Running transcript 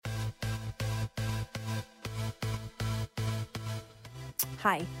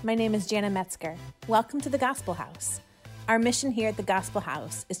Hi, my name is Jana Metzger. Welcome to the Gospel House. Our mission here at the Gospel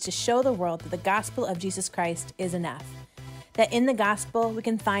House is to show the world that the gospel of Jesus Christ is enough. That in the gospel, we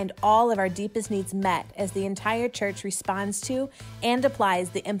can find all of our deepest needs met as the entire church responds to and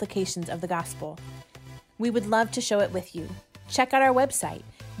applies the implications of the gospel. We would love to show it with you. Check out our website,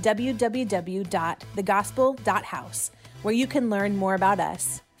 www.thegospel.house, where you can learn more about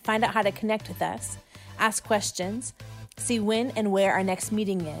us, find out how to connect with us, ask questions, see when and where our next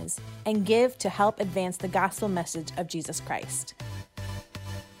meeting is, and give to help advance the gospel message of Jesus Christ.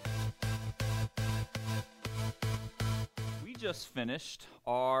 We just finished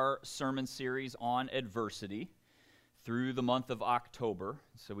our sermon series on adversity through the month of October.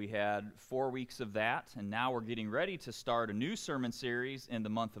 So we had 4 weeks of that, and now we're getting ready to start a new sermon series in the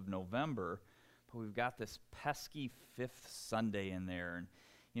month of November. But we've got this pesky fifth Sunday in there. And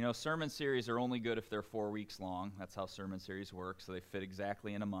you know, sermon series are only good if they're 4 weeks long. That's how sermon series work, so they fit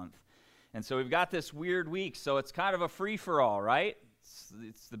exactly in a month. And so we've got this weird week, so it's kind of a free-for-all, right?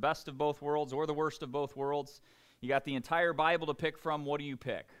 It's the best of both worlds or the worst of both worlds. You got the entire Bible to pick from. What do you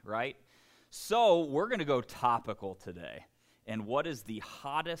pick, right? So we're going to go topical today. And what is the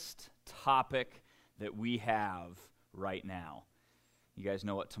hottest topic that we have right now? You guys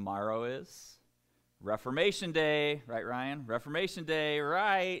know what tomorrow is? Reformation Day, right, Ryan? Reformation Day,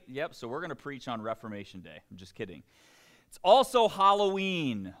 right? Yep, so we're going to preach on Reformation Day. I'm just kidding. It's also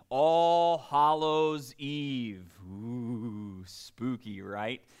Halloween, All Hallows Eve. Ooh, spooky,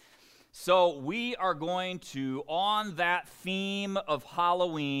 right? So we are going to, on that theme of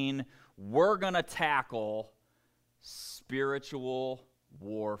Halloween, we're going to tackle spiritual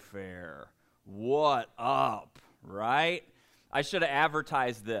warfare. What up, right? I should have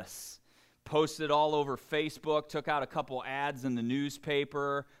advertised this. Posted all over Facebook, took out a couple ads in the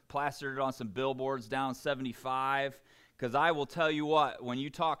newspaper, plastered it on some billboards down 75, because I will tell you what, when you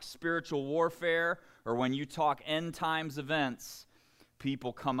talk spiritual warfare or when you talk end times events,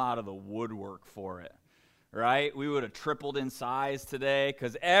 people come out of the woodwork for it, right? We would have tripled in size today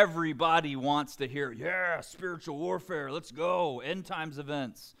because everybody wants to hear, yeah, spiritual warfare, let's go, end times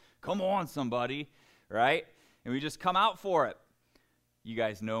events, come on somebody, right? And we just come out for it. You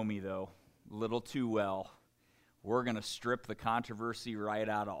guys know me though. Little too well. We're going to strip the controversy right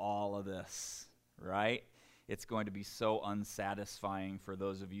out of all of this, right? It's going to be so unsatisfying for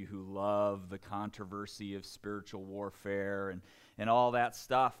those of you who love the controversy of spiritual warfare and all that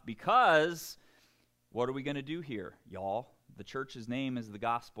stuff, because what are we going to do here, y'all? The church's name is the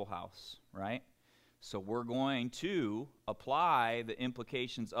Gospel House, right? So we're going to apply the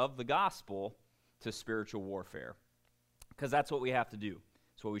implications of the gospel to spiritual warfare, because that's what we have to do.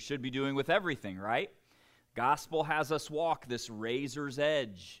 It's what we should be doing with everything, right? Gospel has us walk this razor's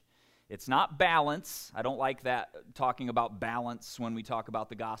edge. It's not balance. I don't like that, talking about balance when we talk about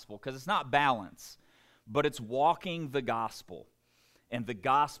the gospel, because it's not balance, but it's walking the gospel. And the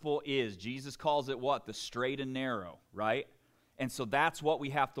gospel is, Jesus calls it what? The straight and narrow, right? And so that's what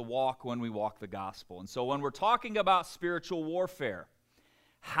we have to walk when we walk the gospel. And so when we're talking about spiritual warfare,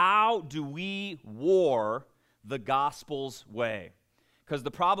 how do we war the gospel's way? Because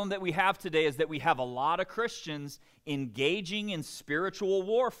the problem that we have today is that we have a lot of Christians engaging in spiritual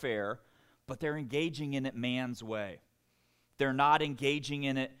warfare, but they're engaging in it man's way. They're not engaging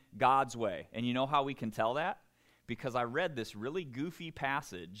in it God's way. And you know how we can tell that? Because I read this really goofy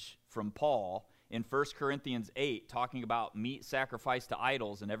passage from Paul in 1 Corinthians 8 talking about meat sacrificed to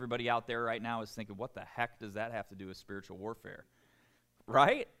idols, and everybody out there right now is thinking, what the heck does that have to do with spiritual warfare?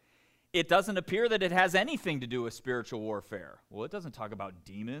 Right? It doesn't appear that it has anything to do with spiritual warfare. Well, it doesn't talk about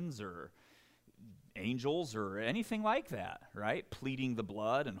demons or angels or anything like that, right? Pleading the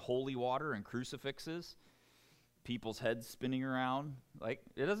blood and holy water and crucifixes, people's heads spinning around. Like,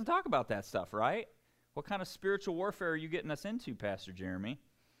 it doesn't talk about that stuff, right? What kind of spiritual warfare are you getting us into, Pastor Jeremy?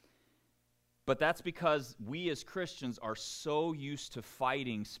 But that's because we as Christians are so used to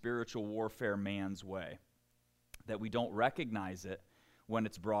fighting spiritual warfare man's way that we don't recognize it when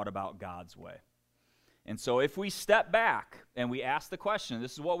it's brought about God's way. And so if we step back and we ask the question,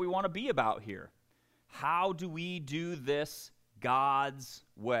 this is what we want to be about here. How do we do this God's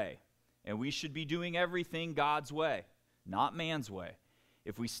way? And we should be doing everything God's way, not man's way.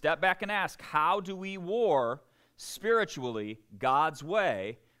 If we step back and ask, how do we war spiritually God's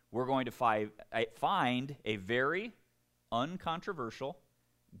way, we're going to find a very uncontroversial,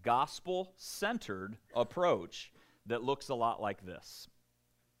 gospel-centered approach that looks a lot like this.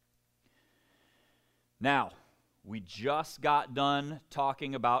 Now, we just got done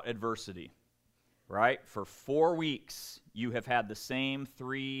talking about adversity, right? For 4 weeks, you have had the same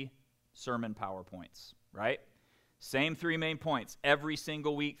 3 sermon PowerPoints, right? Same 3 main points every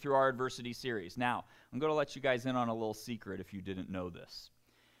single week through our adversity series. Now, I'm going to let you guys in on a little secret if you didn't know this.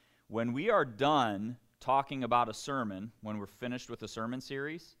 When we are done talking about a sermon, when we're finished with a sermon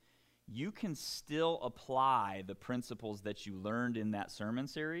series, you can still apply the principles that you learned in that sermon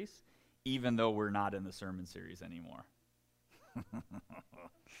series, even though we're not in the sermon series anymore.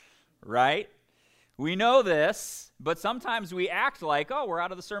 Right? We know this, but sometimes we act like, oh, we're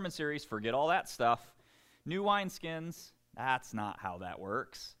out of the sermon series, forget all that stuff. New wineskins, that's not how that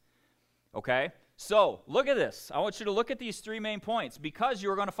works. Okay? So, look at this. I want you to look at these 3 main points because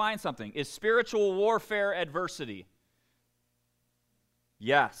you're going to find something. Is spiritual warfare adversity?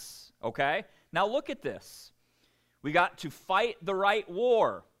 Yes. Okay? Now look at this. We got to fight the right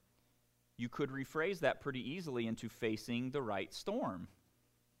war. You could rephrase that pretty easily into facing the right storm.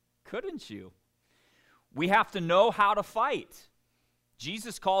 Couldn't you? We have to know how to fight.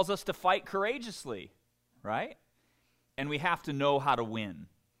 Jesus calls us to fight courageously, right? And we have to know how to win,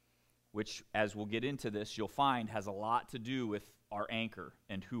 which, as we'll get into this, you'll find has a lot to do with our anchor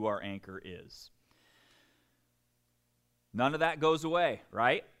and who our anchor is. None of that goes away,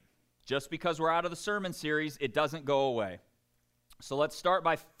 right? Just because we're out of the sermon series, it doesn't go away. So let's start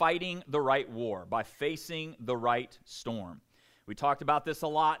by fighting the right war, by facing the right storm. We talked about this a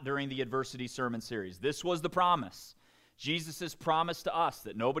lot during the adversity sermon series. This was the promise. Jesus' promise to us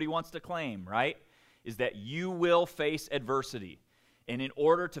that nobody wants to claim, right, is that you will face adversity. And in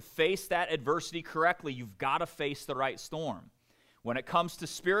order to face that adversity correctly, you've got to face the right storm. When it comes to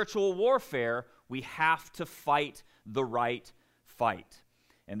spiritual warfare, we have to fight the right fight.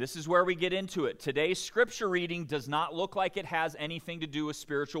 And this is where we get into it. Today's scripture reading does not look like it has anything to do with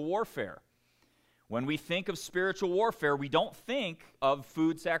spiritual warfare. When we think of spiritual warfare, we don't think of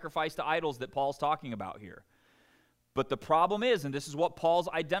food sacrificed to idols that Paul's talking about here. But the problem is, and this is what Paul's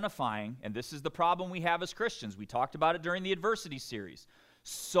identifying, and this is the problem we have as Christians. We talked about it during the adversity series.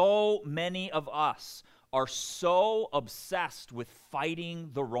 So many of us are so obsessed with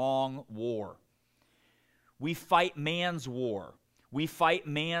fighting the wrong war. We fight man's war. We fight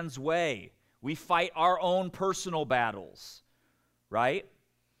man's way. We fight our own personal battles, right?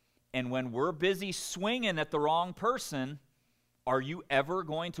 And when we're busy swinging at the wrong person, are you ever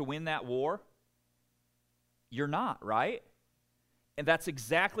going to win that war? You're not, right? And that's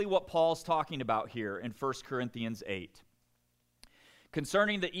exactly what Paul's talking about here in 1 Corinthians 8.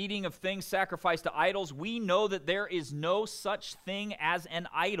 Concerning the eating of things sacrificed to idols, we know that there is no such thing as an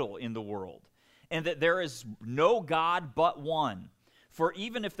idol in the world, and that there is no God but one. For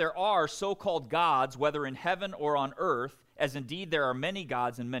even if there are so-called gods, whether in heaven or on earth, as indeed there are many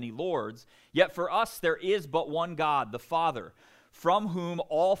gods and many lords, yet for us there is but one God, the Father, from whom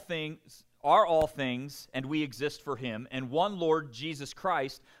all things are all things, and we exist for him, and one Lord Jesus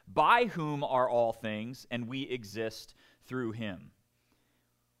Christ, by whom are all things, and we exist through him.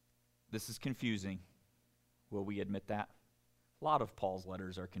 This is confusing. Will we admit that? A lot of Paul's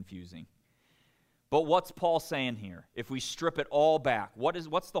letters are confusing. But what's Paul saying here? If we strip it all back,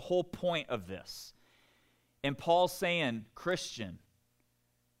 what's the whole point of this? And Paul's saying, Christian,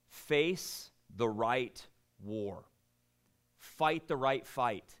 face the right war. Fight the right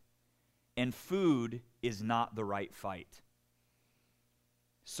fight. And food is not the right fight.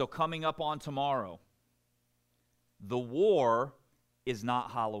 So coming up on tomorrow, the war is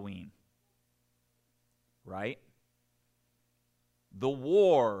not Halloween, right? The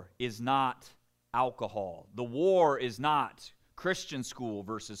war is not alcohol. The war is not Christian school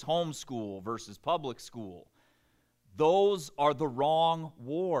versus homeschool versus public school. Those are the wrong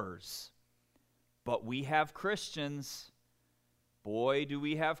wars. But we have Christians, boy, do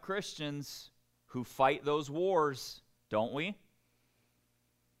we have Christians who fight those wars, don't we?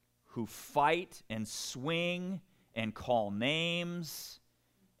 Who fight and swing and call names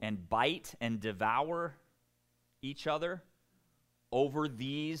and bite and devour each other over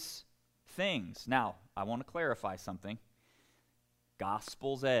these things. Now, I want to clarify something.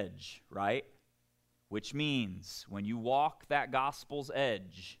 Gospel's edge, right? Which means when you walk that gospel's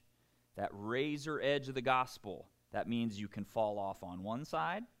edge, that razor edge of the gospel, that means you can fall off on one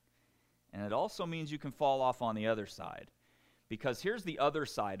side, and it also means you can fall off on the other side. Because here's the other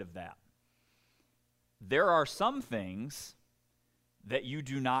side of that. There are some things that you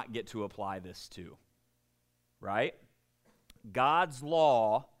do not get to apply this to, right? God's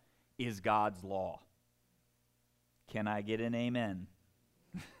law is God's law. Can I get an amen?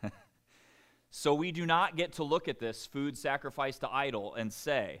 So we do not get to look at this food sacrificed to idol and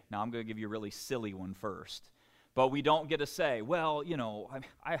say, now I'm going to give you a really silly one first, but we don't get to say, well, you know,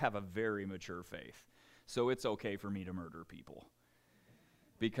 I have a very mature faith, so it's okay for me to murder people.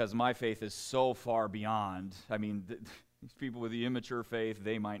 because my faith is so far beyond. I mean, these people with the immature faith,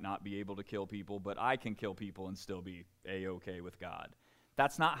 they might not be able to kill people, but I can kill people and still be A-okay with God.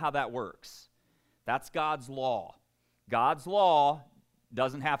 That's not how that works. That's God's law. God's law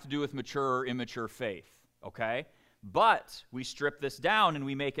doesn't have to do with mature or immature faith, okay? But we strip this down and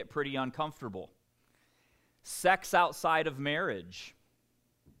we make it pretty uncomfortable. Sex outside of marriage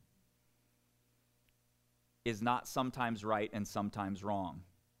is not sometimes right and sometimes wrong.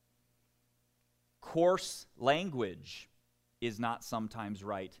 Coarse language is not sometimes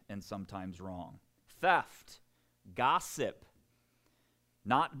right and sometimes wrong. Theft, gossip,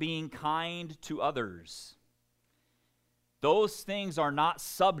 not being kind to others. Those things are not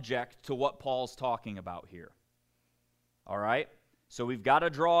subject to what Paul's talking about here. All right? So we've got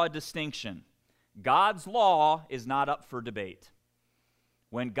to draw a distinction. God's law is not up for debate.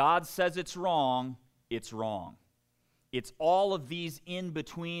 When God says it's wrong, it's wrong. It's all of these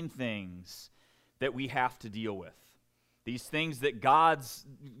in-between things that we have to deal with. These things that God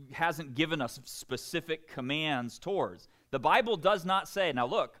hasn't given us specific commands towards. The Bible does not say, now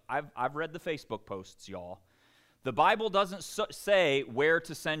look, I've read the Facebook posts, y'all. The Bible doesn't say where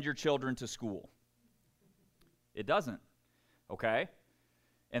to send your children to school. It doesn't, okay?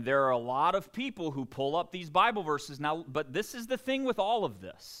 And there are a lot of people who pull up these Bible verses now, but this is the thing with all of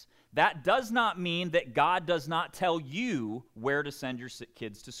this. That does not mean that God does not tell you where to send your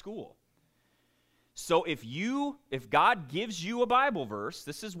kids to school. So if God gives you a Bible verse,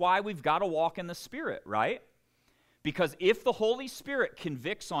 this is why we've got to walk in the Spirit, right? Because if the Holy Spirit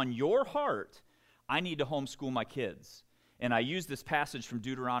convicts on your heart, I need to homeschool my kids. And I use this passage from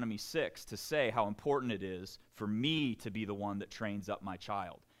Deuteronomy 6 to say how important it is for me to be the one that trains up my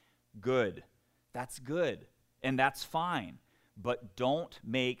child. Good. That's good. And that's fine. But don't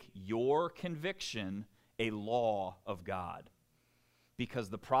make your conviction a law of God. Because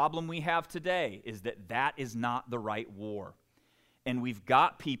the problem we have today is that that is not the right war. And we've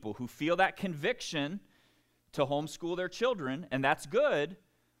got people who feel that conviction to homeschool their children, and that's good,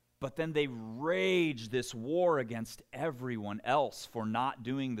 but then they rage this war against everyone else for not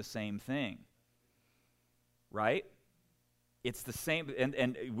doing the same thing. Right? It's the same,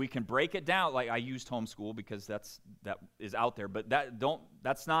 and we can break it down. Like, I used homeschool because that is out there, but don't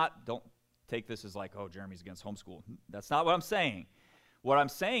take this as like, oh, Jeremy's against homeschool. That's not what I'm saying. What I'm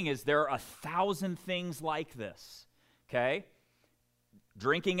saying is there are 1,000 things like this, okay?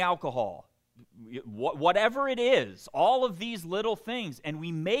 Drinking alcohol, whatever it is, all of these little things, and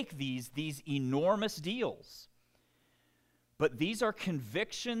we make these enormous deals. But these are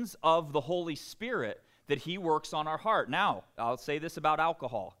convictions of the Holy Spirit that He works on our heart. Now, I'll say this about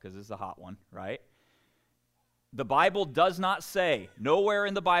alcohol, because this is a hot one, right? The Bible does not say, nowhere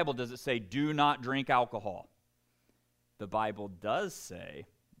in the Bible does it say, do not drink alcohol. The Bible does say,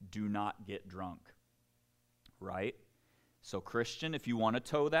 do not get drunk, right? So Christian, if you want to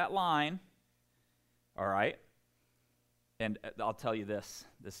toe that line, all right, and I'll tell you this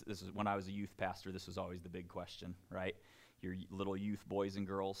is when I was a youth pastor, this was always the big question, right? Your little youth boys and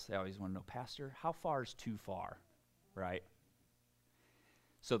girls, they always want to know, Pastor, how far is too far, right?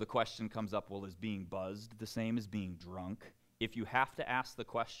 So the question comes up, well, is being buzzed the same as being drunk? If you have to ask the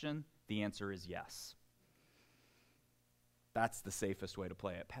question, the answer is yes. That's the safest way to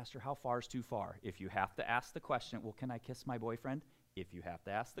play it. Pastor, how far is too far? If you have to ask the question, well, can I kiss my boyfriend? If you have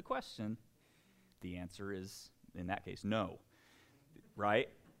to ask the question, the answer is, in that case, no, right?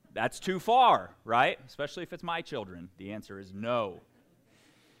 That's too far, right? Especially if it's my children. The answer is no.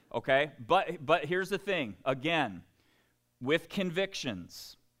 Okay? But here's the thing. Again, with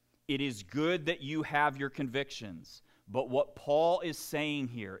convictions, it is good that you have your convictions. But what Paul is saying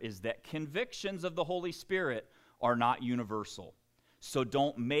here is that convictions of the Holy Spirit are not universal. So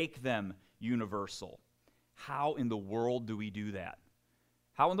don't make them universal. How in the world do we do that?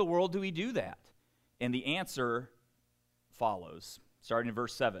 How in the world do we do that? And the answer follows, starting in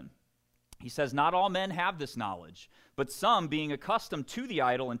verse 7. He says, not all men have this knowledge, but some, being accustomed to the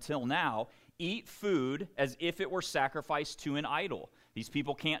idol until now, eat food as if it were sacrificed to an idol. These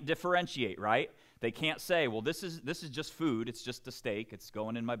people can't differentiate, right? They can't say, well, this is just food. It's just a steak. It's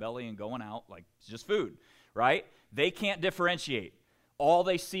going in my belly and going out. Like, it's just food, right? They can't differentiate. All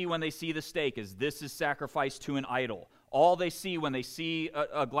they see when they see the steak is this is sacrificed to an idol. All they see when they see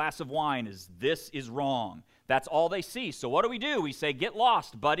a glass of wine is this is wrong. That's all they see. So what do? We say, get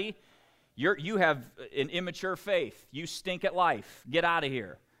lost, buddy. You have an immature faith. You stink at life. Get out of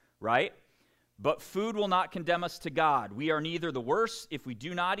here, right? But food will not condemn us to God. We are neither the worse if we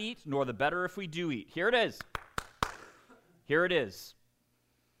do not eat, nor the better if we do eat. Here it is. Here it is.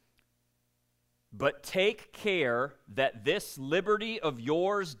 But take care that this liberty of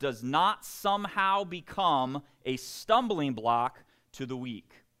yours does not somehow become a stumbling block to the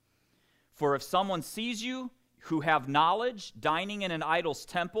weak. For if someone sees you who have knowledge dining in an idol's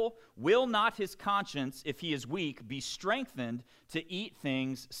temple, will not his conscience, if he is weak, be strengthened to eat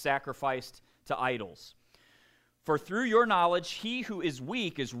things sacrificed to idols? For through your knowledge he who is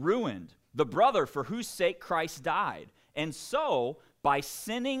weak is ruined, the brother for whose sake Christ died. And so, by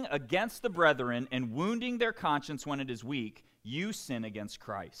sinning against the brethren and wounding their conscience when it is weak, you sin against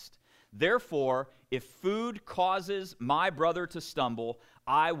Christ. Therefore, if food causes my brother to stumble,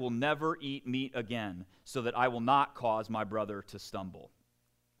 I will never eat meat again, so that I will not cause my brother to stumble.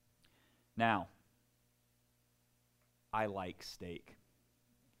 Now, I like steak.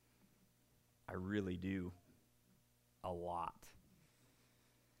 I really do. A lot.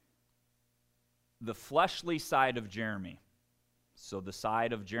 The fleshly side of Jeremy, so the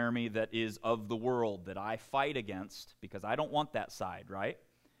side of Jeremy that is of the world that I fight against, because I don't want that side, right?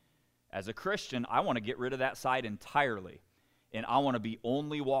 As a Christian, I want to get rid of that side entirely, and I want to be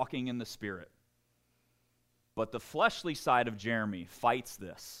only walking in the Spirit. But the fleshly side of Jeremy fights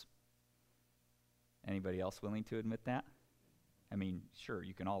this. Anybody else willing to admit that? I mean, sure,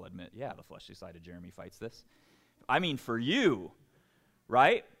 you can all admit, yeah, the fleshly side of Jeremy fights this. I mean, for you,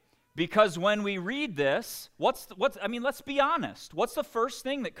 right? Because when we read this, let's be honest. What's the first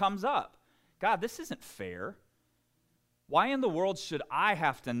thing that comes up? God, this isn't fair. Why in the world should I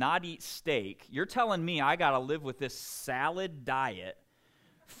have to not eat steak? You're telling me I got to live with this salad diet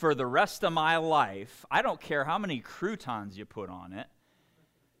for the rest of my life. I don't care how many croutons you put on it.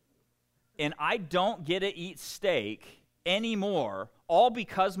 And I don't get to eat steak anymore, all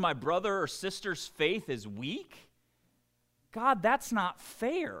because my brother or sister's faith is weak? God, that's not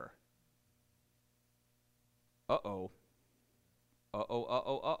fair. Uh-oh.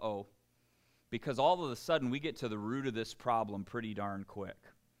 Because all of a sudden we get to the root of this problem pretty darn quick.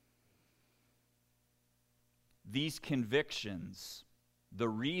 These convictions, the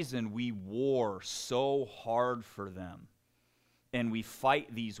reason we war so hard for them, and we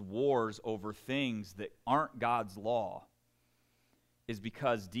fight these wars over things that aren't God's law, is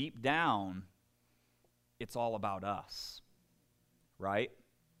because deep down, it's all about us, right?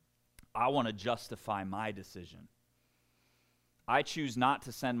 I want to justify my decision. I choose not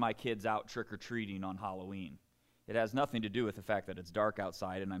to send my kids out trick-or-treating on Halloween. It has nothing to do with the fact that it's dark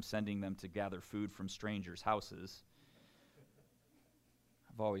outside and I'm sending them to gather food from strangers' houses.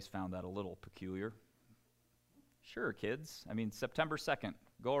 I've always found that a little peculiar. Sure, kids. I mean, September 2nd,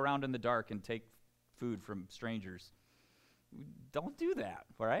 go around in the dark and take food from strangers. Don't do that,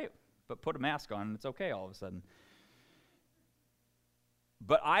 all right? But put a mask on and it's okay all of a sudden.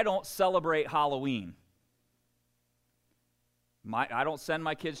 But I don't celebrate Halloween. I don't send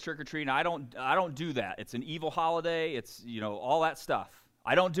my kids trick-or-treating. I don't do that. It's an evil holiday. It's, all that stuff.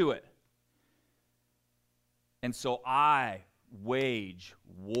 I don't do it. And so I wage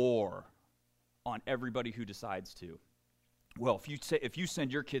war on everybody who decides to. Well, if you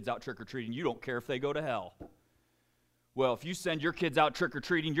send your kids out trick-or-treating, you don't care if they go to hell. Well, if you send your kids out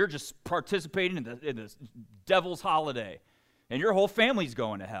trick-or-treating, you're just participating in the devil's holiday, and your whole family's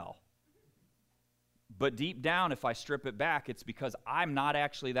going to hell. But deep down, if I strip it back, it's because I'm not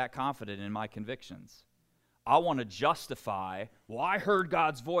actually that confident in my convictions. I want to justify, I heard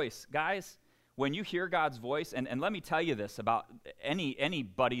God's voice. Guys, when you hear God's voice, and let me tell you this about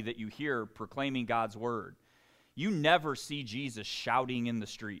anybody that you hear proclaiming God's word, you never see Jesus shouting in the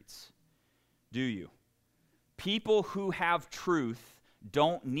streets, do you? People who have truth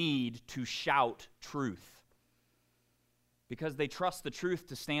don't need to shout truth because they trust the truth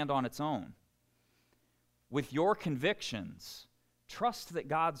to stand on its own. With your convictions, trust that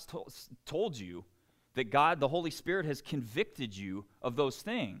God's told you, that God, the Holy Spirit, has convicted you of those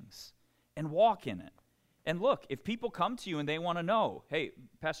things, and walk in it. And look, if people come to you and they want to know, hey,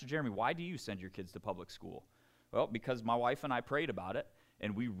 Pastor Jeremy, why do you send your kids to public school? Well, because my wife and I prayed about it,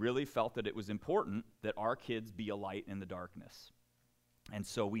 and we really felt that it was important that our kids be a light in the darkness. And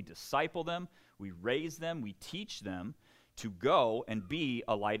so we disciple them, we raise them, we teach them to go and be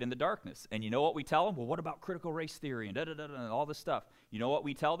a light in the darkness. And you know what we tell them? Well, what about critical race theory and and all this stuff? You know what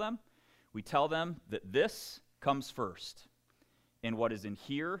we tell them? We tell them that this comes first. And what is in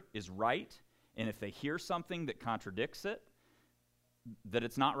here is right. And if they hear something that contradicts it, that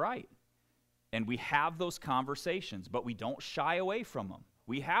it's not right. And we have those conversations, but we don't shy away from them.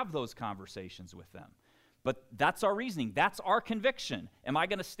 We have those conversations with them. But that's our reasoning. That's our conviction. Am I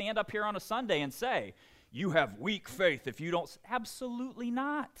going to stand up here on a Sunday and say, you have weak faith if you don't? Absolutely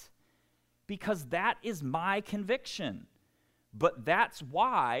not. Because that is my conviction. But that's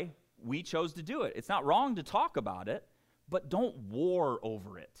why we chose to do it. It's not wrong to talk about it, but don't war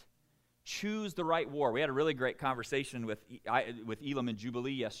over it. Choose the right war. We had a really great conversation with Elam and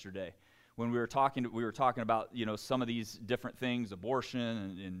Jubilee yesterday when we were talking about, some of these different things,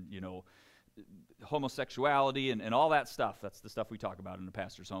 abortion and homosexuality and all that stuff. That's the stuff we talk about in the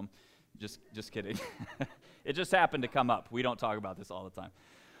pastor's home. Just kidding. It just happened to come up. We don't talk about this all the time.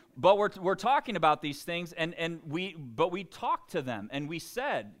 But we're talking about these things, but we talked to them, and we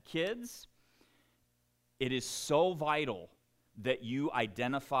said, kids, it is so vital that you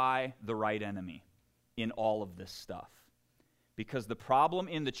identify the right enemy in all of this stuff. Because the problem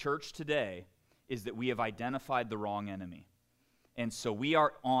in the church today is that we have identified the wrong enemy. And so we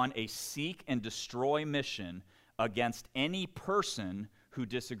are on a seek and destroy mission against any person who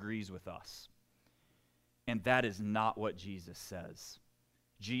disagrees with us. And that is not what Jesus says.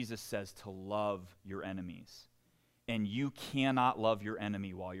 Jesus says to love your enemies. And you cannot love your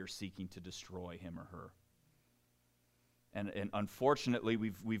enemy while you're seeking to destroy him or her. And unfortunately,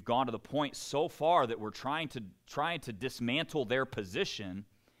 we've gone to the point so far that we're trying to dismantle their position,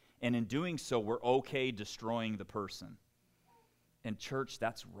 and in doing so, we're okay destroying the person. And church,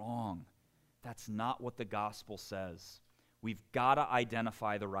 that's wrong. That's not what the gospel says. We've got to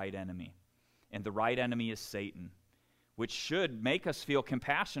identify the right enemy, and the right enemy is Satan, which should make us feel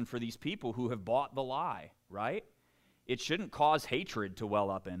compassion for these people who have bought the lie, right? It shouldn't cause hatred to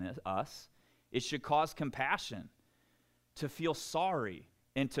well up in us. It should cause compassion, to feel sorry,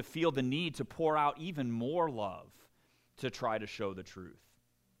 and to feel the need to pour out even more love to try to show the truth.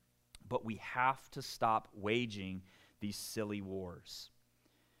 But we have to stop waging these silly wars.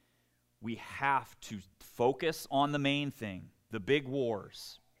 We have to focus on the main thing, the big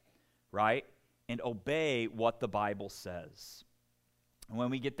wars, right? And obey what the Bible says. And when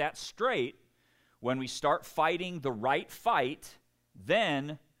we get that straight, when we start fighting the right fight,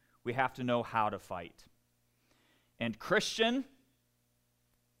 then we have to know how to fight. And Christian,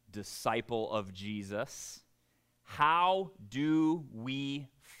 disciple of Jesus, how do we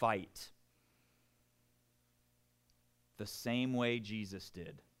fight? The same way Jesus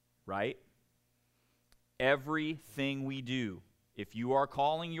did, right? Everything we do, if you are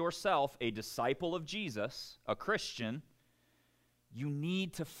calling yourself a disciple of Jesus, a Christian, you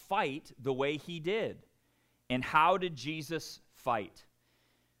need to fight the way he did. And how did Jesus fight?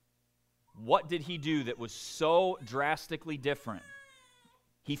 What did he do that was so drastically different?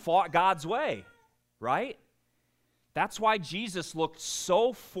 He fought God's way, right? That's why Jesus looked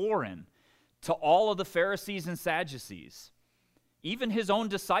so foreign to all of the Pharisees and Sadducees, even his own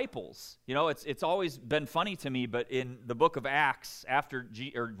disciples. It's always been funny to me, but in the book of Acts,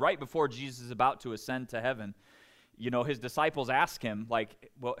 right before Jesus is about to ascend to heaven, his disciples ask him,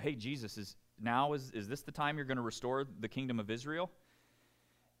 like, well, hey, Jesus, is this the time you're going to restore the kingdom of Israel?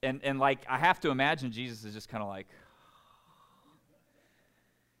 And like, I have to imagine Jesus is just kind of like,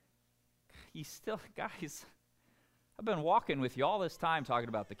 guys, I've been walking with you all this time talking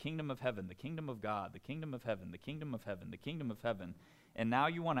about the kingdom of heaven, the kingdom of God, the kingdom of heaven, the kingdom of heaven, the kingdom of heaven. And now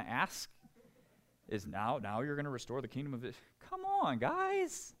you want to ask, now you're going to restore the kingdom of it? Come on,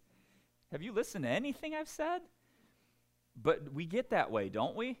 guys. Have you listened to anything I've said? But we get that way,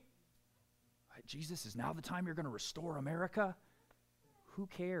 don't we? Jesus, is now the time you're going to restore America? Who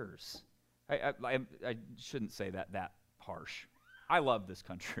cares? I shouldn't say that harsh. I love this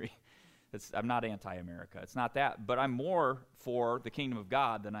country. I'm not anti-America. It's not that. But I'm more for the kingdom of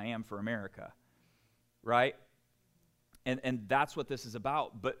God than I am for America. Right? And that's what this is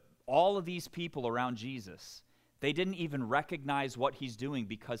about. But all of these people around Jesus, they didn't even recognize what he's doing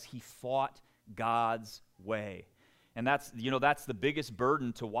because he fought God's way. And that's the biggest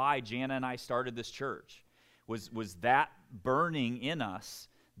burden to why Jana and I started this church. Was that burning in us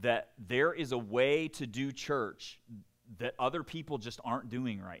that there is a way to do church that other people just aren't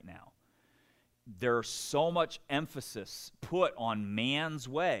doing right now. There's so much emphasis put on man's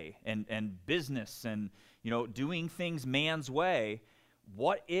way and business and doing things man's way.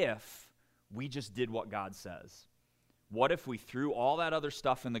 What if we just did what God says? What if we threw all that other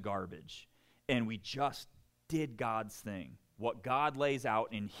stuff in the garbage and we just did God's thing, what God lays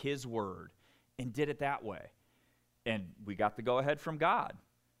out in his word, and did it that way? And we got the go-ahead from God.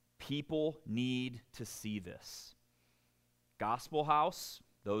 People need to see this. Gospel House,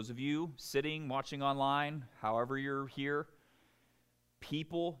 those of you sitting, watching online, however you're here,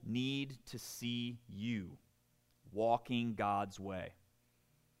 people need to see you walking God's way.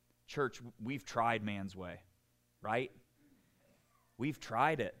 Church, we've tried man's way, right? We've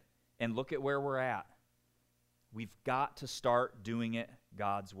tried it, and look at where we're at. We've got to start doing it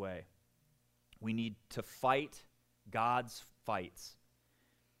God's way. We need to fight God's fights.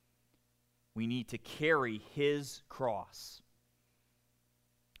 We need to carry his cross.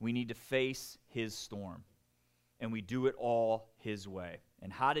 We need to face his storm. And we do it all his way.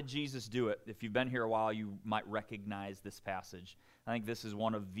 And how did Jesus do it? If you've been here a while, you might recognize this passage. I think this is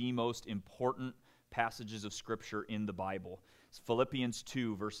one of the most important passages of Scripture in the Bible. It's Philippians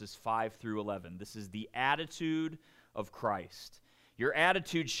 2, verses 5 through 11. This is the attitude of Christ. Your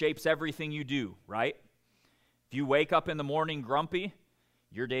attitude shapes everything you do, right? If you wake up in the morning grumpy,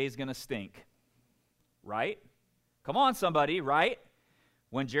 your day's going to stink, right? Come on, somebody, right?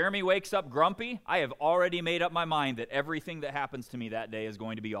 When Jeremy wakes up grumpy, I have already made up my mind that everything that happens to me that day is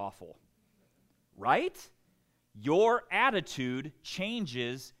going to be awful, right? Your attitude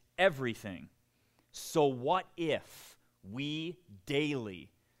changes everything. So what if we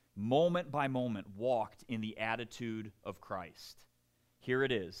daily, moment by moment, walked in the attitude of Christ? Here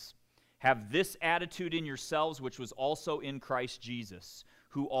it is. Have this attitude in yourselves, which was also in Christ Jesus,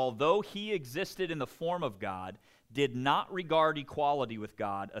 who, although he existed in the form of God, did not regard equality with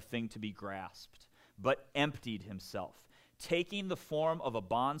God a thing to be grasped, but emptied himself, taking the form of a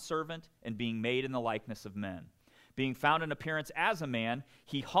bondservant and being made in the likeness of men. Being found in appearance as a man,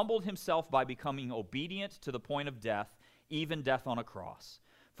 he humbled himself by becoming obedient to the point of death, even death on a cross.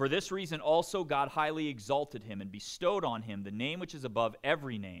 For this reason also God highly exalted him and bestowed on him the name which is above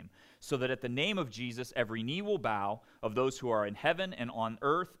every name, so that at the name of Jesus every knee will bow, of those who are in heaven and on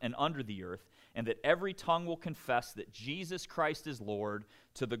earth and under the earth, and that every tongue will confess that Jesus Christ is Lord,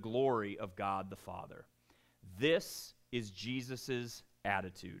 to the glory of God the Father. This is Jesus'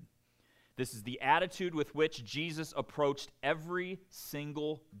 attitude. This is the attitude with which Jesus approached every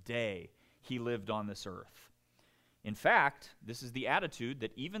single day he lived on this earth. In fact, this is the attitude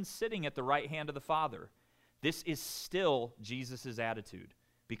that even sitting at the right hand of the Father, this is still Jesus' attitude,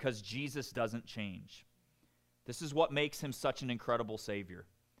 because Jesus doesn't change. This is what makes him such an incredible Savior.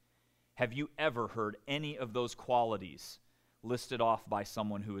 Have you ever heard any of those qualities listed off by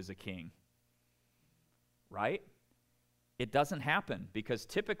someone who is a king? Right? It doesn't happen, because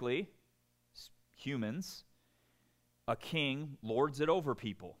typically, humans, a king lords it over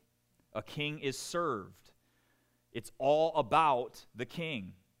people. A king is served. It's all about the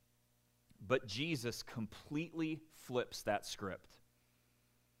king. But Jesus completely flips that script.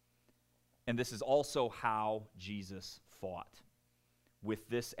 And this is also how Jesus fought, with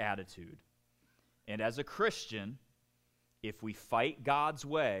this attitude. And as a Christian, if we fight God's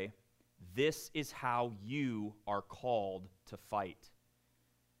way, this is how you are called to fight.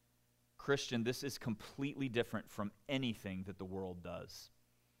 Christian, this is completely different from anything that the world does.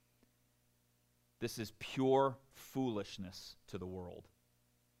 This is pure foolishness to the world.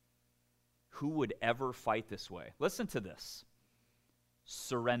 Who would ever fight this way? Listen to this.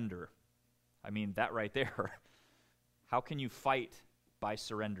 Surrender. I mean, that right there. How can you fight by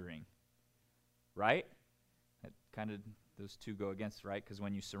surrendering? Right? That kind of, those two go against, right? Because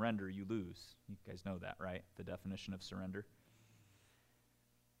when you surrender, you lose. You guys know that, right? The definition of surrender.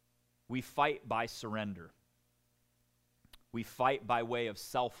 We fight by surrender. We fight by way of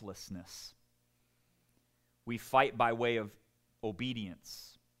selflessness. We fight by way of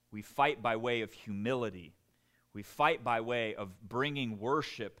obedience. We fight by way of humility. We fight by way of bringing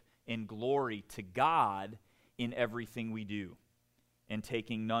worship and glory to God in everything we do, and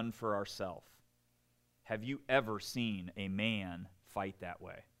taking none for ourselves. Have you ever seen a man fight that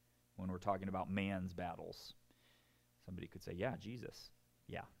way? When we're talking about man's battles, somebody could say, yeah, Jesus.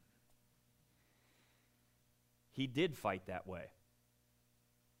 Yeah. He did fight that way.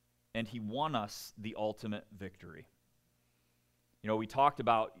 And he won us the ultimate victory. You know, we talked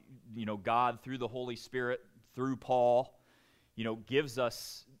about, God through the Holy Spirit, through Paul, gives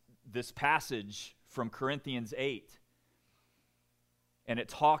us this passage from Corinthians 8. And it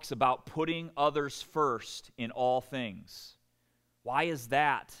talks about putting others first in all things. Why is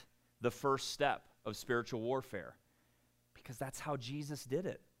that the first step of spiritual warfare? Because that's how Jesus did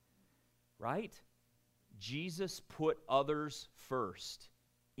it, right? Jesus put others first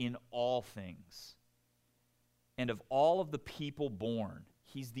in all things. And of all of the people born,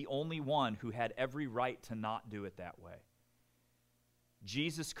 he's the only one who had every right to not do it that way.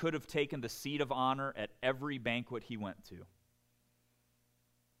 Jesus could have taken the seat of honor at every banquet he went to.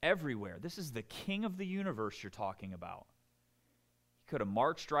 Everywhere. This is the king of the universe you're talking about. He could have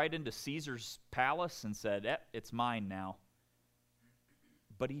marched right into Caesar's palace and said, it's mine now.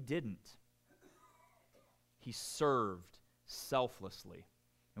 But he didn't. He served selflessly.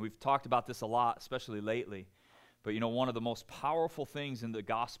 And we've talked about this a lot, especially lately. But one of the most powerful things in the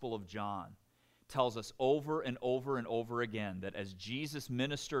Gospel of John tells us over and over and over again that as Jesus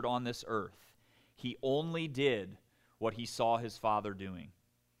ministered on this earth, he only did what he saw his Father doing.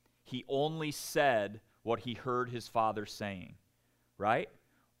 He only said what he heard his Father saying, right?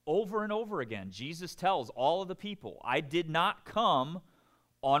 Over and over again, Jesus tells all of the people, I did not come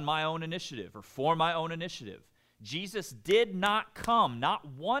on my own initiative or for my own initiative. Jesus did not come, not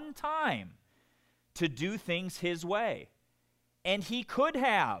one time, to do things his way. And he could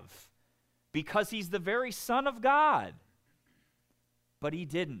have, because he's the very Son of God. But he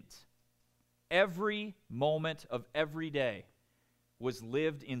didn't. Every moment of every day was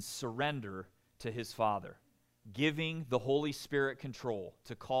lived in surrender to his Father, giving the Holy Spirit control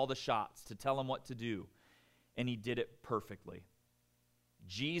to call the shots, to tell him what to do. And he did it perfectly.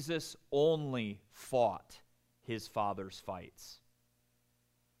 Jesus only fought his Father's fights.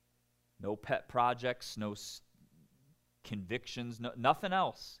 No pet projects, no convictions, nothing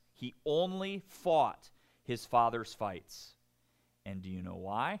else. He only fought his Father's fights. And do you know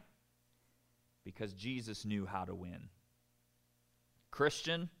why? Because Jesus knew how to win.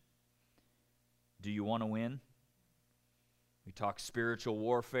 Christian, do you want to win? We talk spiritual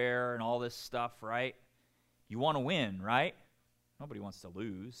warfare and all this stuff, right? You want to win, right? Nobody wants to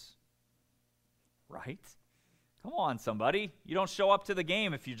lose, right? Come on, somebody. You don't show up to the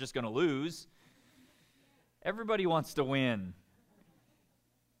game if you're just going to lose. Everybody wants to win.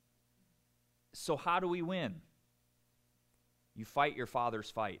 So how do we win? You fight your Father's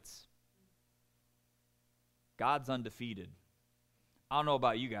fights. God's undefeated. I don't know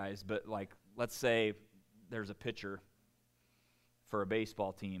about you guys, but let's say there's a pitcher for a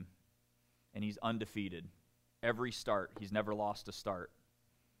baseball team, and he's undefeated. Every start, he's never lost a start.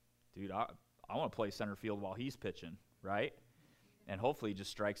 Dude, I want to play center field while he's pitching, right? And hopefully he just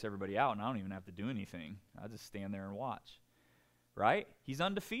strikes everybody out, and I don't even have to do anything. I just stand there and watch, right? He's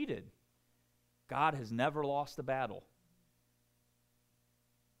undefeated. God has never lost a battle.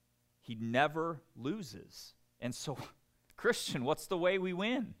 He never loses. And so, Christian, what's the way we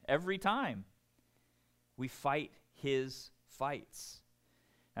win every time? We fight his fights.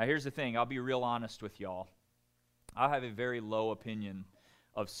 Now, here's the thing. I'll be real honest with y'all. I have a very low opinion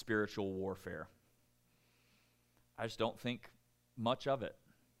of spiritual warfare. I just don't think much of it.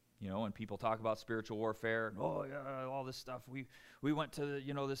 You know, when people talk about spiritual warfare, and, oh yeah, all this stuff. We went to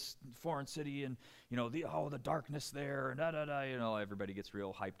this foreign city, and the darkness there, and everybody gets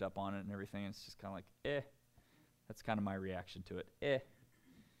real hyped up on it and everything. It's just kind of like, That's kind of my reaction to it.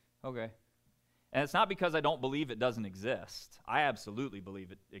 Okay. And it's not because I don't believe it doesn't exist. I absolutely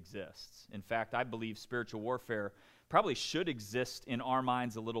believe it exists. In fact, I believe spiritual warfare probably should exist in our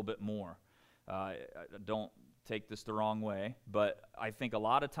minds a little bit more. Don't take this the wrong way, but I think a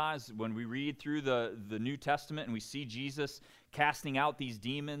lot of times when we read through the New Testament and we see Jesus casting out these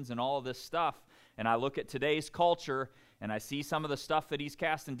demons and all of this stuff, and I look at today's culture and I see some of the stuff that he's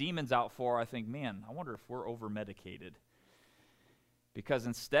casting demons out for, I think, man, I wonder if we're over-medicated. Because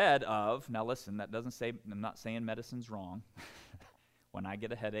instead of, now listen, that doesn't say, I'm not saying medicine's wrong. When I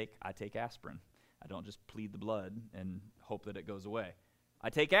get a headache, I take aspirin. I don't just plead the blood and hope that it goes away. I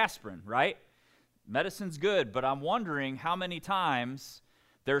take aspirin, right? Medicine's good, but I'm wondering how many times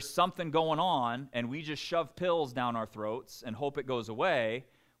there's something going on and we just shove pills down our throats and hope it goes away,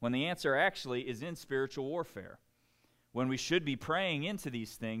 when the answer actually is in spiritual warfare. When we should be praying into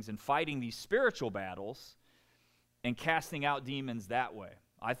these things and fighting these spiritual battles and casting out demons that way.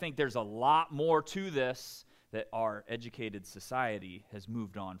 I think there's a lot more to this that our educated society has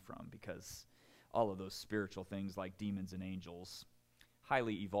moved on from, because all of those spiritual things like demons and angels,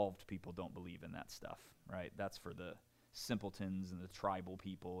 highly evolved people don't believe in that stuff, right? That's for the simpletons and the tribal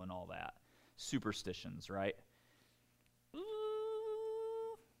people and all that. Superstitions, right?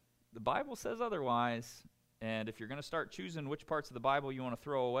 The Bible says otherwise, and if you're going to start choosing which parts of the Bible you want to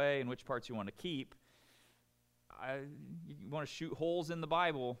throw away and which parts you want to keep, you want to shoot holes in the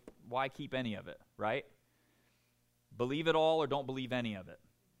Bible, why keep any of it, right? Believe it all or don't believe any of it,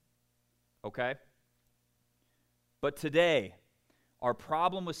 okay? But today, our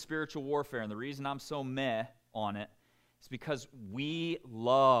problem with spiritual warfare, and the reason I'm so meh on it, is because we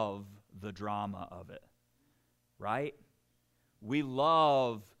love the drama of it, right? We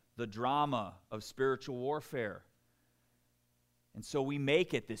love the drama of spiritual warfare. And so we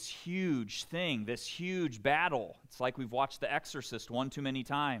make it this huge thing, this huge battle. It's like we've watched The Exorcist one too many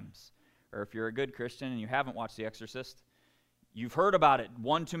times. Or if you're a good Christian and you haven't watched The Exorcist, you've heard about it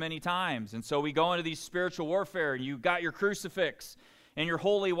one too many times. And so we go into these spiritual warfare, and you've got your crucifix and your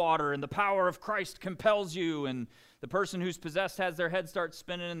holy water, and the power of Christ compels you, and the person who's possessed has their head start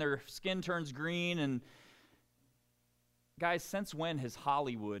spinning and their skin turns green. And guys, since when has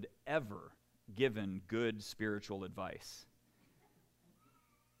Hollywood ever given good spiritual advice?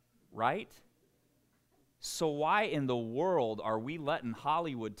 Right? So why in the world are we letting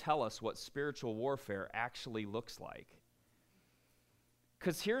Hollywood tell us what spiritual warfare actually looks like?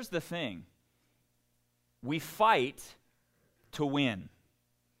 Because here's the thing. We fight to win.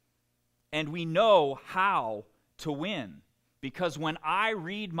 And we know how to win. Because when I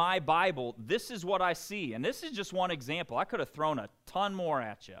read my Bible, this is what I see. And this is just one example. I could have thrown a ton more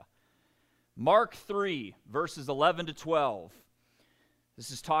at you. Mark 3, verses 11 to 12. This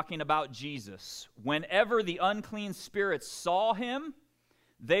is talking about Jesus. Whenever the unclean spirits saw him,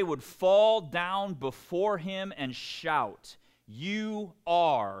 they would fall down before him and shout, "You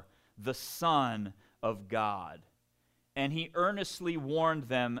are the Son of God." And he earnestly warned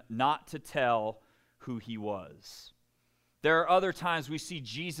them not to tell who he was. There are other times we see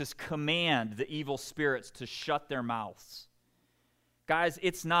Jesus command the evil spirits to shut their mouths. Guys,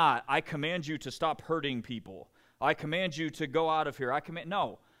 it's not, I command you to stop hurting people. I command you to go out of here. I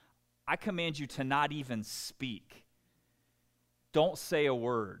command you to not even speak. Don't say a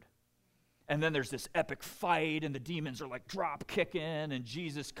word. And then there's this epic fight, and the demons are like drop kicking, and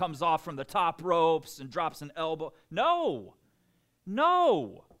Jesus comes off from the top ropes and drops an elbow. No.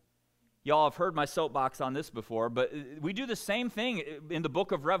 Y'all have heard my soapbox on this before, but we do the same thing in the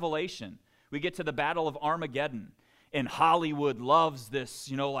book of Revelation. We get to the Battle of Armageddon. And Hollywood loves this,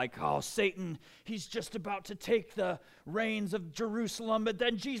 Satan, he's just about to take the reins of Jerusalem, but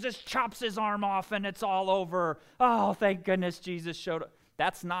then Jesus chops his arm off and it's all over. Oh, thank goodness Jesus showed up.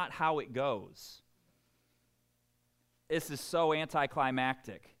 That's not how it goes. This is so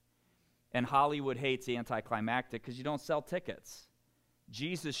anticlimactic. And Hollywood hates anticlimactic because you don't sell tickets.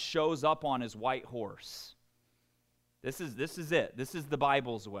 Jesus shows up on his white horse. This is it. This is the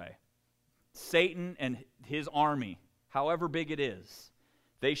Bible's way. Satan and his army, however big it is,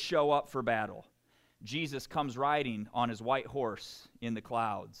 they show up for battle. Jesus comes riding on his white horse in the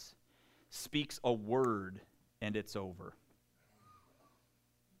clouds, speaks a word, and it's over.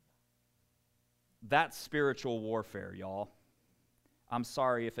 That's spiritual warfare, y'all. I'm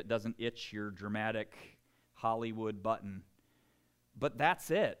sorry if it doesn't itch your dramatic Hollywood button, but that's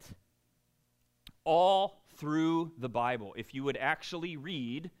it. All through the Bible. If you would actually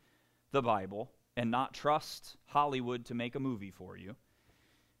read the Bible and not trust Hollywood to make a movie for you,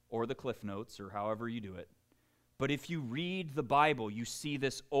 or the Cliff Notes, or however you do it. But if you read the Bible, you see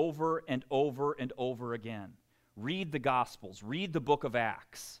this over and over and over again. Read the Gospels, read the book of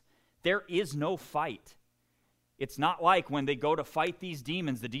Acts. There is no fight. It's not like when they go to fight these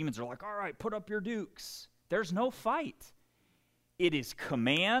demons, the demons are like, all right, put up your dukes. There's no fight. It is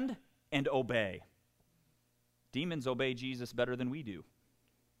command and obey. Demons obey Jesus better than we do.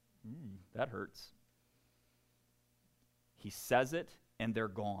 That hurts. He says it, and they're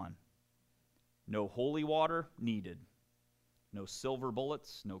gone. No holy water needed. No silver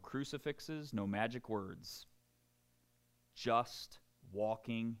bullets, no crucifixes, no magic words. Just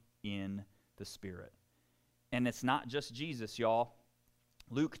walking in the Spirit. And it's not just Jesus, y'all.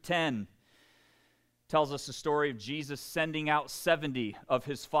 Luke 10 tells us the story of Jesus sending out 70 of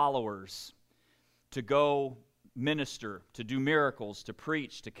his followers to go minister, to do miracles, to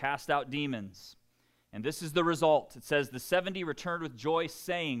preach, to cast out demons. And this is the result. It says, the 70 returned with joy,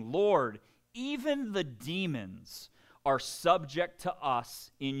 saying, Lord, even the demons are subject to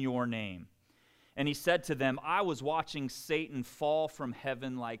us in your name. And he said to them, I was watching Satan fall from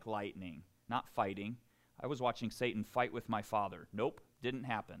heaven like lightning. Not fighting. I was watching Satan fight with my Father. Nope, didn't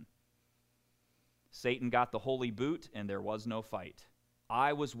happen. Satan got the holy boot, and there was no fight.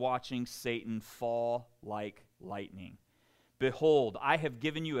 I was watching Satan fall like lightning. Behold, I have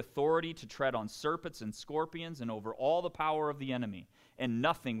given you authority to tread on serpents and scorpions and over all the power of the enemy, and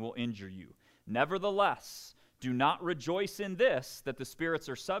nothing will injure you. Nevertheless, do not rejoice in this, that the spirits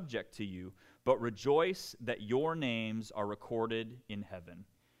are subject to you, but rejoice that your names are recorded in heaven.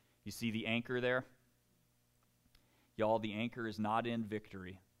 You see the anchor there? Y'all, the anchor is not in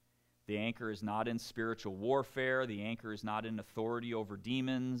victory. The anchor is not in spiritual warfare. The anchor is not in authority over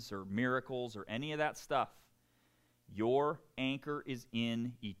demons or miracles or any of that stuff. Your anchor is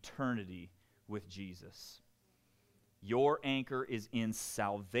in eternity with Jesus. Your anchor is in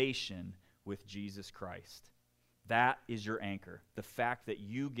salvation with Jesus Christ. That is your anchor. The fact that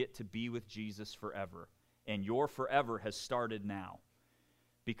you get to be with Jesus forever. And your forever has started now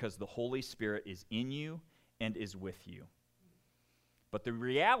because the Holy Spirit is in you and is with you. But the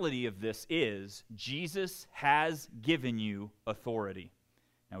reality of this is Jesus has given you authority.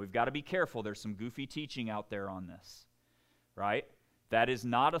 Now, we've got to be careful. There's some goofy teaching out there on this, right? That is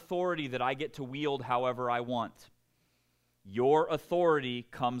not authority that I get to wield however I want. Your authority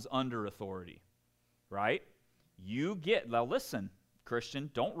comes under authority, right? Now listen, Christian,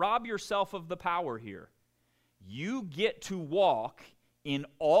 don't rob yourself of the power here. You get to walk in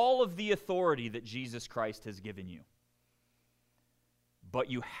all of the authority that Jesus Christ has given you. But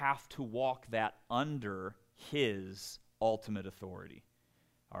you have to walk that under his ultimate authority.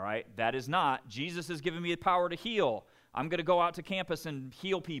 All right? That is not, Jesus has given me the power to heal. I'm going to go out to campus and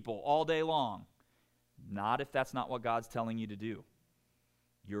heal people all day long. Not if that's not what God's telling you to do.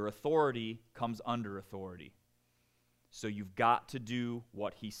 Your authority comes under authority. So you've got to do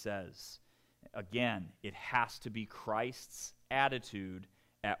what he says. Again, it has to be Christ's attitude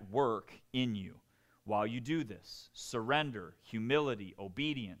at work in you. While you do this, surrender, humility,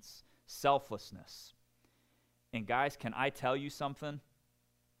 obedience, selflessness. And guys, can I tell you something?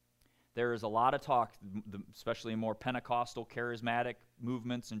 There is a lot of talk, especially in more Pentecostal, charismatic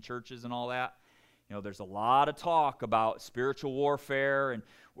movements and churches and all that. You know, there's a lot of talk about spiritual warfare and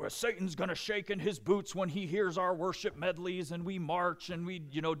where Satan's going to shake in his boots when he hears our worship medleys and we march and we,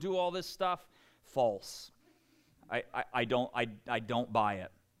 do all this stuff. False. I don't buy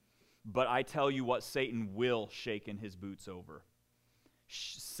it. But I tell you what Satan will shake in his boots over.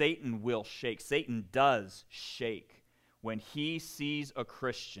 Satan will shake. Satan does shake when he sees a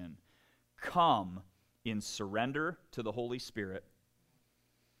Christian come in surrender to the Holy Spirit,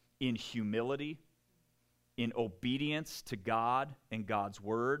 in humility, in obedience to God and God's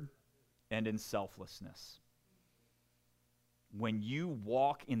word, and in selflessness. When you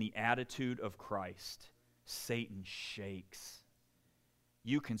walk in the attitude of Christ, Satan shakes.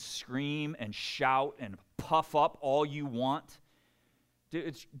 You can scream and shout and puff up all you want.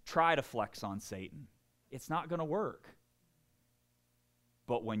 Try to flex on Satan. It's not going to work.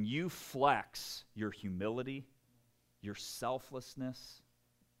 But when you flex your humility, your selflessness,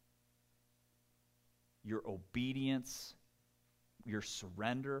 your obedience, your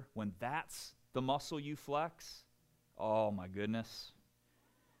surrender, when that's the muscle you flex, oh my goodness.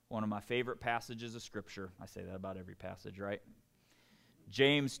 One of my favorite passages of Scripture. I say that about every passage, right?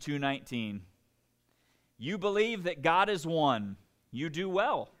 James 2:19. You believe that God is one. You do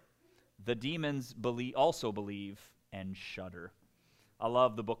well. The demons also believe and shudder. I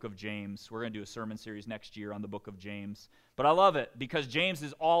love the book of James. We're going to do a sermon series next year on the book of James. But I love it because James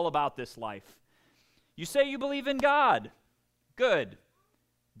is all about this life. You say you believe in God. Good.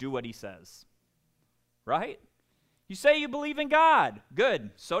 Do what he says. Right? You say you believe in God.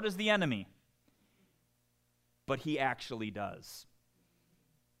 Good. So does the enemy. But he actually does.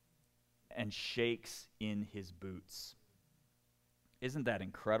 And shakes in his boots. Isn't that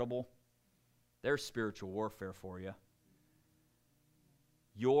incredible? There's spiritual warfare for you.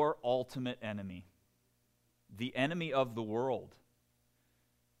 Your ultimate enemy, the enemy of the world,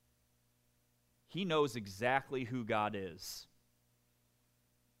 he knows exactly who God is.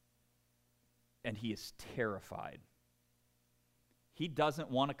 And he is terrified. He doesn't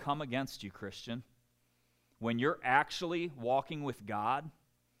want to come against you, Christian. When you're actually walking with God,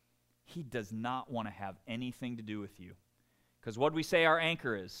 he does not want to have anything to do with you. Because what did we say our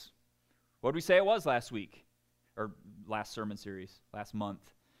anchor is? What did we say it was last week? Or last sermon series, last month.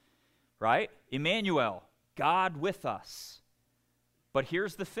 Right? Emmanuel, God with us. But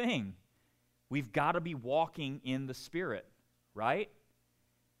here's the thing. We've got to be walking in the Spirit, right?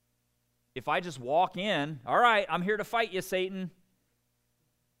 If I just walk in, all right, I'm here to fight you, Satan.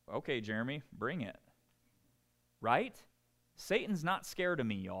 Okay, Jeremy, bring it. Right? Satan's not scared of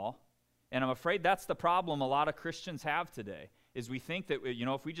me, y'all. And I'm afraid that's the problem a lot of Christians have today, is we think that,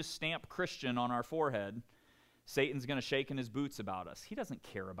 if we just stamp Christian on our forehead, Satan's going to shake in his boots about us. He doesn't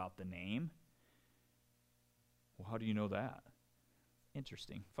care about the name. Well, how do you know that?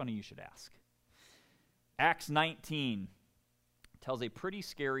 Interesting. Funny you should ask. Acts 19 tells a pretty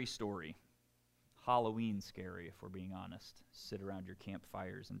scary story. Halloween scary, if we're being honest. Sit around your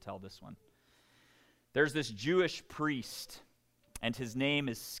campfires and tell this one. There's this Jewish priest, and his name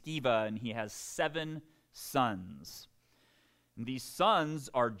is Sceva, and he has 7 sons. And these sons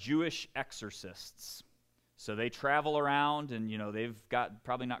are Jewish exorcists. So they travel around, and, they've got,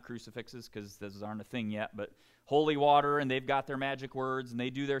 probably not crucifixes, because those aren't a thing yet, but holy water, and they've got their magic words, and they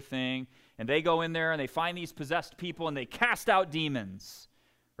do their thing. And they go in there, and they find these possessed people, and they cast out demons,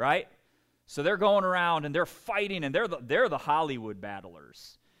 right? So they're going around, and they're fighting, and they're the Hollywood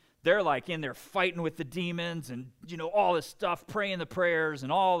battlers. They're like in there fighting with the demons and, all this stuff, praying the prayers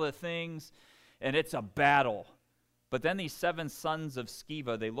and all the things. And it's a battle. But then these 7 sons of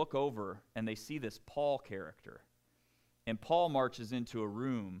Sceva, they look over and they see this Paul character. And Paul marches into a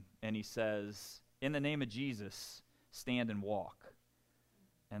room and he says, in the name of Jesus, stand and walk.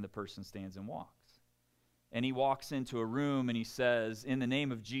 And the person stands and walks. And he walks into a room and he says, in the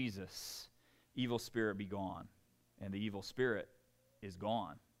name of Jesus, evil spirit be gone. And the evil spirit is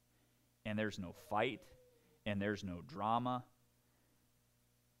gone. And there's no fight, and there's no drama,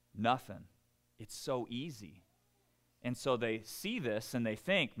 nothing. It's so easy. And so they see this and they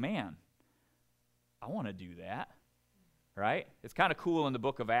think, man, I want to do that, right? It's kind of cool in the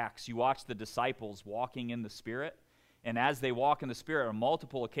book of Acts. You watch the disciples walking in the Spirit, and as they walk in the Spirit on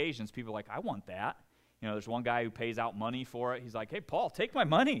multiple occasions, people are like, I want that. You know, there's one guy who pays out money for it. He's like, hey, Paul, take my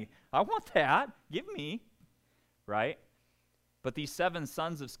money. I want that. Give me, right? But these 7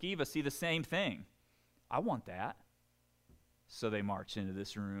 sons of Sceva see the same thing. I want that. So they march into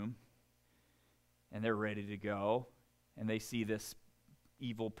this room, and they're ready to go, and they see this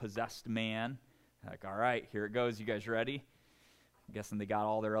evil possessed man. Like, all right, here it goes. You guys ready? I'm guessing they got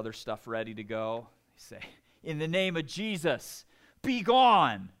all their other stuff ready to go. They say, in the name of Jesus, be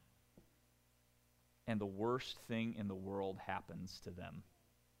gone. And the worst thing in the world happens to them.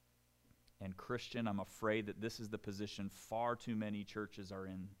 And Christian, I'm afraid that this is the position far too many churches are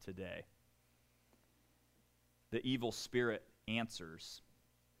in today. The evil spirit answers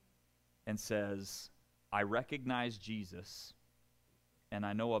and says, I recognize Jesus and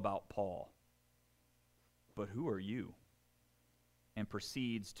I know about Paul, but who are you? And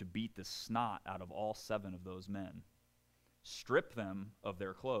proceeds to beat the snot out of all 7 of those men, strip them of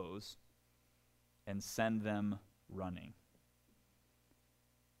their clothes, and send them running.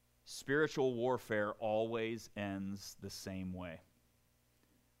 Spiritual warfare always ends the same way.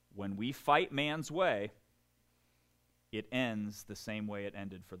 When we fight man's way, it ends the same way it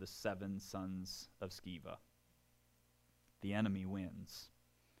ended for the 7 sons of Sceva. The enemy wins.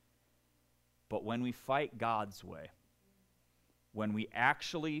 But when we fight God's way, when we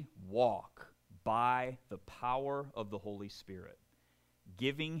actually walk by the power of the Holy Spirit,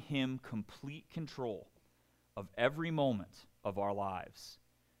 giving Him complete control of every moment of our lives,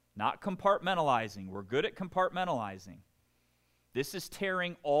 not compartmentalizing. We're good at compartmentalizing. This is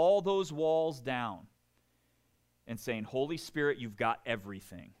tearing all those walls down and saying, Holy Spirit, you've got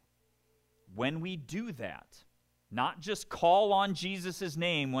everything. When we do that, not just call on Jesus'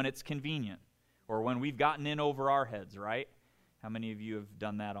 name when it's convenient or when we've gotten in over our heads, right? How many of you have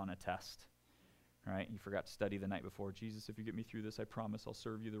done that on a test? Right? You forgot to study the night before. Jesus, if you get me through this, I promise I'll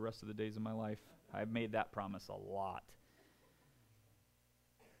serve you the rest of the days of my life. I've made that promise a lot.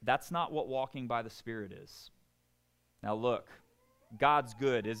 That's not what walking by the Spirit is. Now look, God's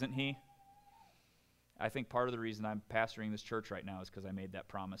good, isn't He? I think part of the reason I'm pastoring this church right now is because I made that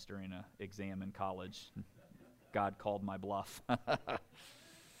promise during an exam in college. God called my bluff.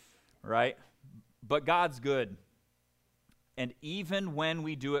 Right? But God's good. And even when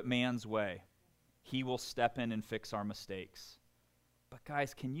we do it man's way, He will step in and fix our mistakes. But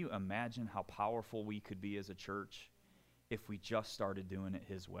guys, can you imagine how powerful we could be as a church if we just started doing it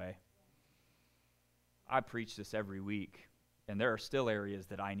His way? I preach this every week, and there are still areas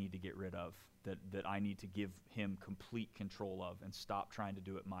that I need to get rid of, that I need to give Him complete control of and stop trying to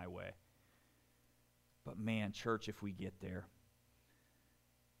do it my way. But man, church, if we get there,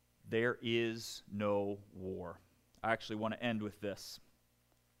 there is no war. I actually want to end with this.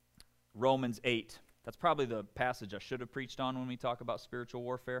 Romans 8. That's probably the passage I should have preached on when we talk about spiritual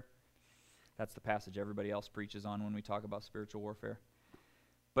warfare. That's the passage everybody else preaches on when we talk about spiritual warfare.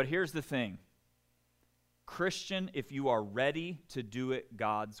 But here's the thing. Christian, if you are ready to do it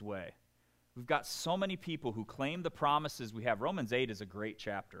God's way, we've got so many people who claim the promises we have. Romans 8 is a great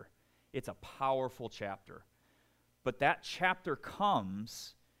chapter. It's a powerful chapter. But that chapter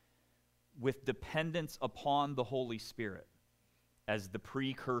comes with dependence upon the Holy Spirit as the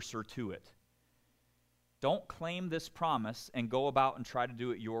precursor to it. Don't claim this promise and go about and try to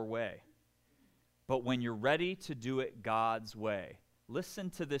do it your way. But when you're ready to do it God's way, listen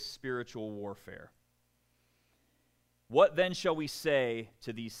to this spiritual warfare. What then shall we say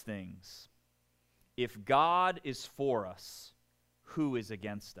to these things? If God is for us, who is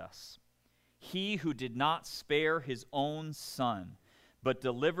against us? He who did not spare His own Son, but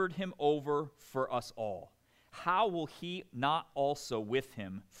delivered Him over for us all, how will He not also with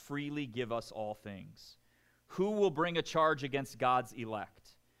Him freely give us all things? Who will bring a charge against God's elect?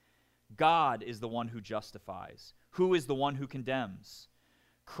 God is the one who justifies. Who is the one who condemns?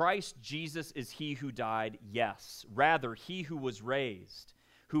 Christ Jesus is He who died, yes, rather He who was raised,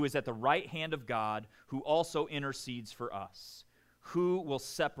 who is at the right hand of God, who also intercedes for us. Who will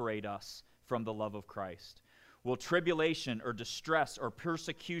separate us from the love of Christ? Will tribulation or distress or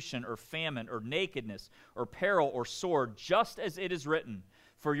persecution or famine or nakedness or peril or sword, just as it is written,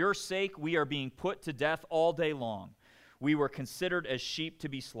 for your sake we are being put to death all day long. We were considered as sheep to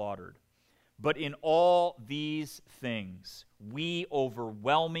be slaughtered. But in all these things we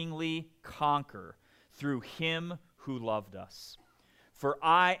overwhelmingly conquer through Him who loved us. For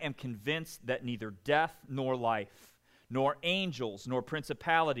I am convinced that neither death nor life, nor angels, nor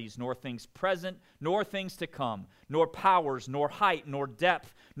principalities, nor things present, nor things to come, nor powers, nor height, nor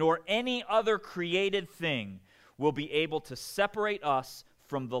depth, nor any other created thing will be able to separate us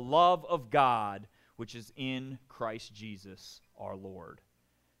from the love of God, which is in Christ Jesus our Lord.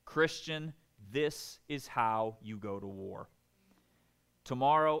 Christian, this is how you go to war.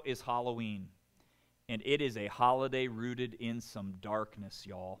 Tomorrow is Halloween, and it is a holiday rooted in some darkness,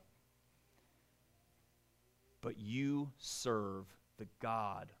 y'all. But you serve the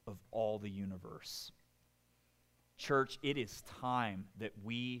God of all the universe. Church, it is time that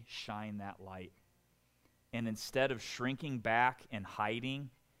we shine that light. And instead of shrinking back and hiding,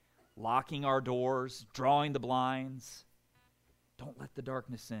 locking our doors, drawing the blinds, don't let the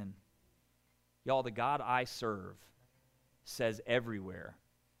darkness in. Y'all, the God I serve says everywhere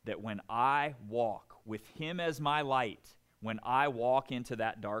that when I walk with him as my light, when I walk into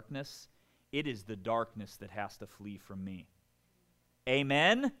that darkness, it is the darkness that has to flee from me.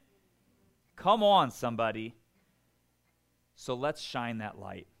 Amen? Come on, somebody. So let's shine that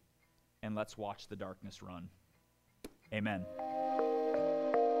light, and let's watch the darkness run. Amen.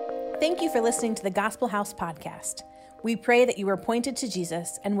 Thank you for listening to the Gospel House podcast. We pray that you are pointed to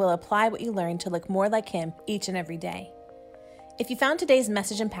Jesus and will apply what you learned to look more like him each and every day. If you found today's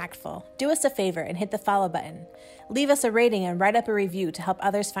message impactful, do us a favor and hit the follow button. Leave us a rating and write up a review to help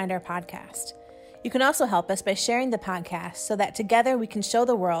others find our podcast. You can also help us by sharing the podcast so that together we can show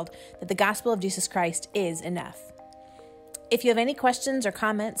the world that the gospel of Jesus Christ is enough. If you have any questions or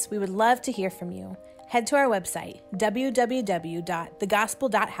comments, we would love to hear from you. Head to our website,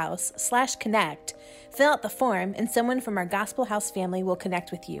 www.thegospel.house/connect, fill out the form, and someone from our Gospel House family will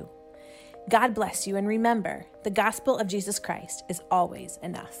connect with you. God bless you, and remember, the gospel of Jesus Christ is always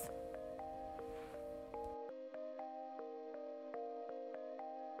enough.